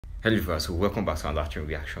Hello viewers, so welcome back to another trend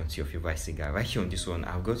reaction to your favorite singer. Right here on this one,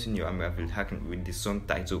 I've got to know Amira Willighagen with the song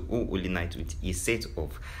titled Oh Holy Night with a set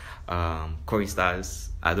of choristers.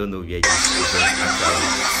 I don't know where this is actually but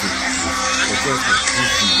just like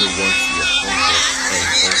this video wants your content and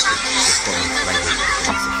also your comments right there in the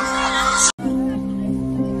comment section.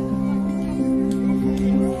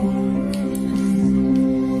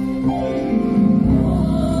 Oh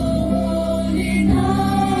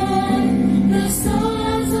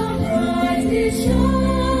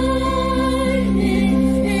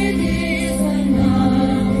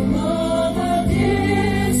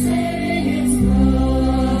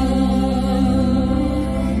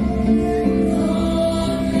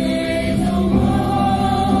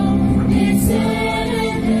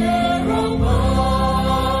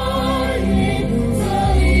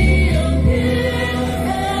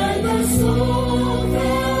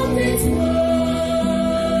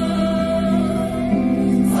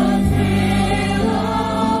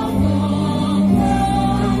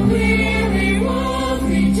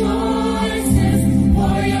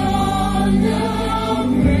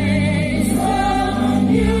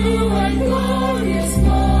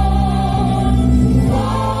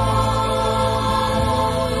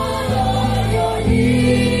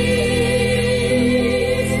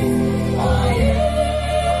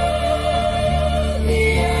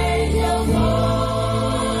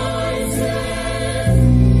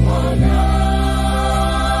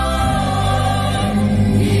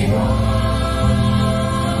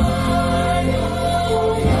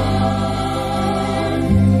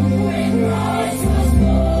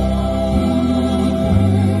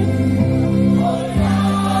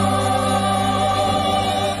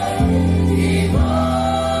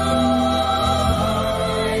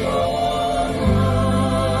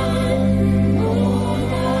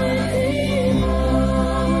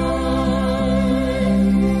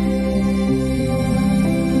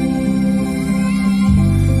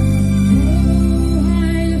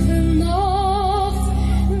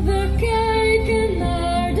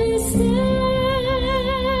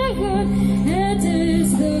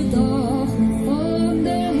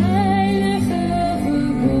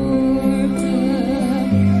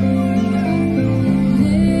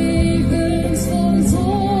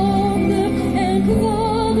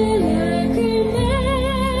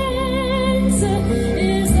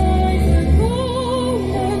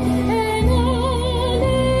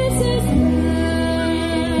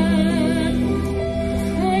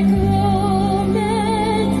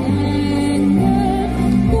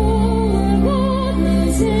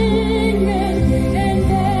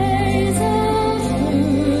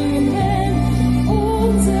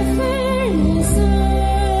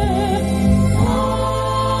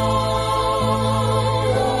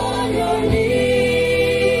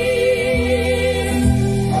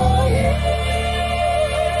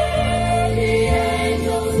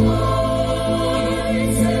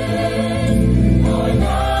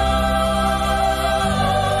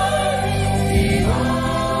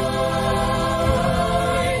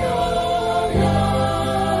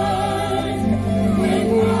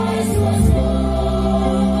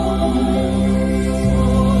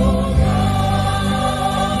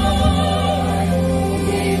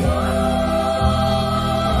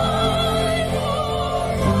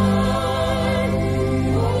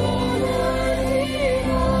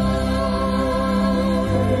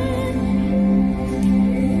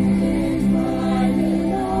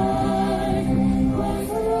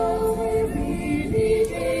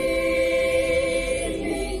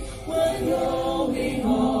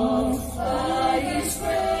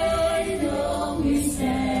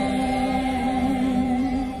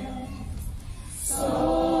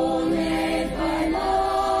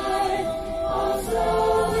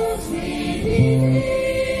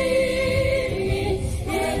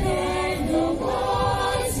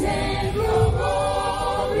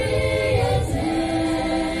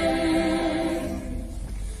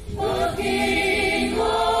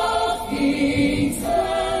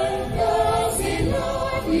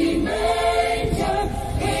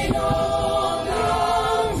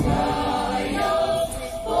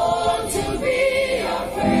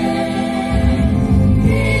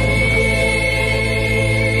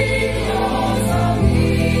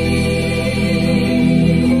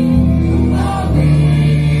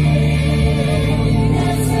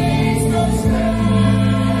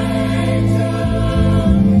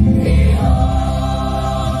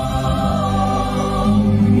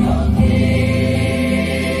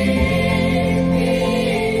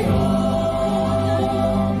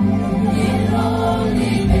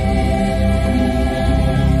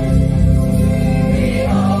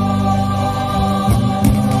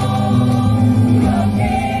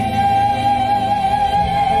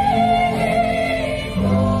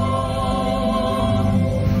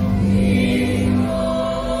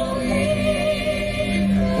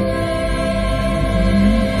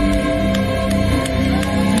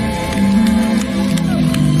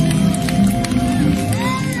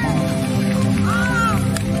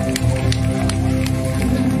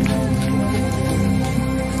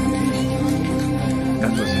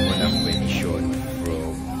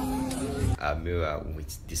Amira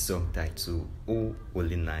with the song title Oh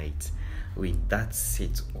Holy Night. With that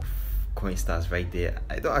set of coin stars right there,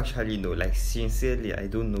 I don't actually know, like sincerely I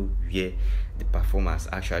don't know where the performance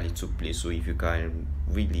actually took place. So if you can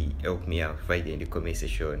really help me out right there in the comment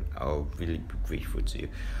section, I'll really be grateful to you.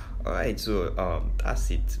 Alright, so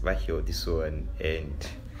that's it right here, this one. And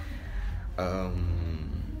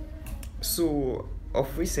so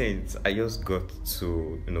of recent I just got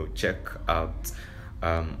to check out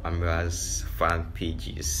Amira's fan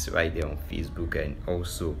pages right there on Facebook, and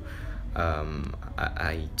also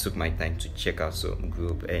I took my time to check out some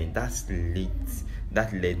group, and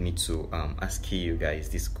that led me to asking you guys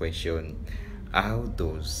this question: how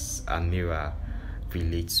does Amira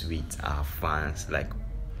relate with our fans? Like,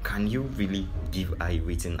 can you really give a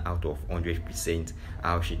rating out of 100%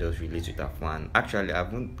 how she does relate with her fan? Actually, I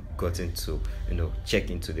haven't gotten to check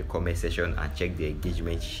into the comment section and check the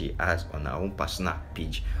engagement she has on her own personal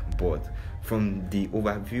page, but from the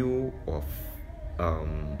overview of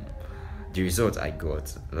the results I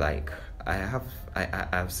got, like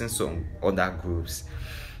I've seen some other groups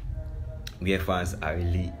where fans are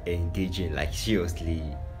really engaging, like seriously.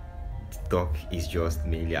 Talk is just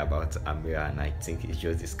mainly about Amira, and I think it's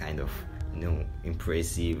just this kind of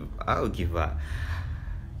impressive. I'll give her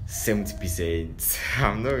 70%.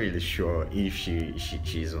 I'm not really sure if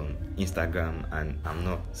she's on Instagram, and I'm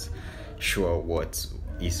not sure what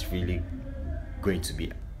is really going to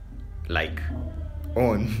be like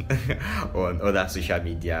on on other social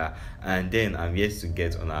media. And then I'm yet to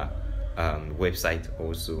get on her website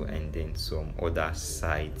also, and then some other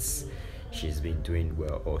sites. She's been doing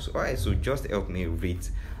well also. Alright, so just help me rate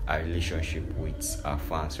our relationship with our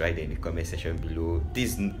fans right there in the comment section below.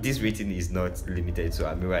 This rating is not limited to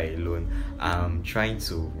Amira alone. I'm trying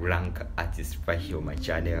to rank artists right here on my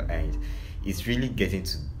channel, and it's really getting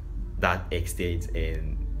to that extent,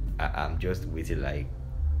 and I'm just waiting like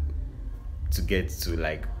to get to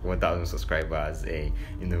like 1,000 subscribers and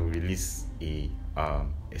release a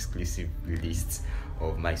exclusive list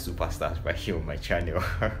of my superstars right here on my channel.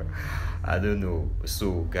 I don't know.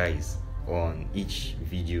 So guys, on each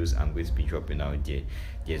videos I'm going to be dropping out there,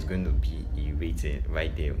 there's going to be a rating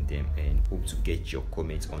right there on them, and hope to get your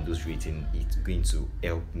comments on those ratings. It's going to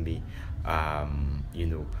help me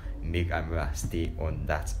make Amira stay on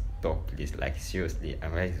that top list. Like seriously,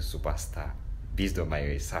 Amira is a superstar. Based on my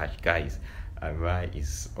research, guys, Amira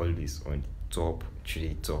is always on top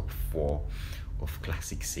 3, top 4 of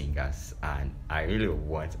classic singers, and I really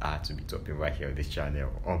want her to be topping right here on this channel,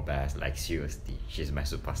 unbiased. Like seriously, she's my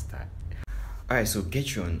superstar. Alright, so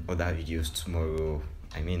get you on other videos tomorrow.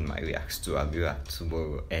 I mean my reacts to Amira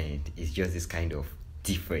tomorrow, and it's just this kind of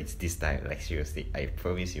different this time. Like seriously, I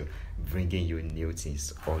promise you, bringing you new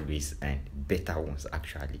things always, and better ones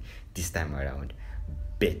actually this time around.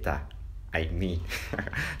 Better, I mean.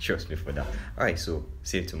 Trust me for that. Alright, so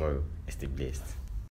see you tomorrow. Stay blessed.